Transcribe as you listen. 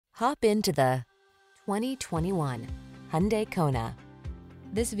Hop into the 2021 Hyundai Kona.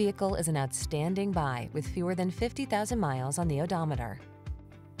 This vehicle is an outstanding buy with fewer than 50,000 miles on the odometer.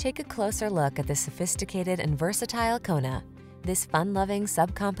 Take a closer look at the sophisticated and versatile Kona. This fun-loving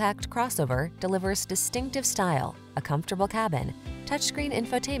subcompact crossover delivers distinctive style, a comfortable cabin, touchscreen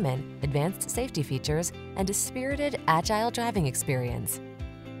infotainment, advanced safety features, and a spirited, agile driving experience.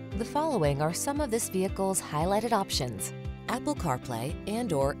 The following are some of this vehicle's highlighted options: Apple CarPlay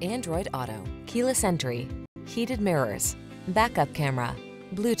and/or Android Auto, keyless entry, heated mirrors, backup camera,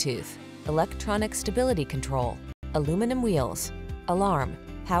 Bluetooth, electronic stability control, aluminum wheels, alarm,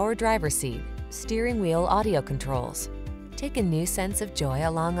 power driver's seat, steering wheel audio controls. Take a new sense of joy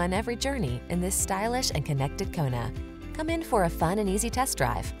along on every journey in this stylish and connected Kona. Come in for a fun and easy test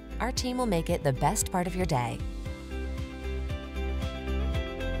drive. Our team will make it the best part of your day.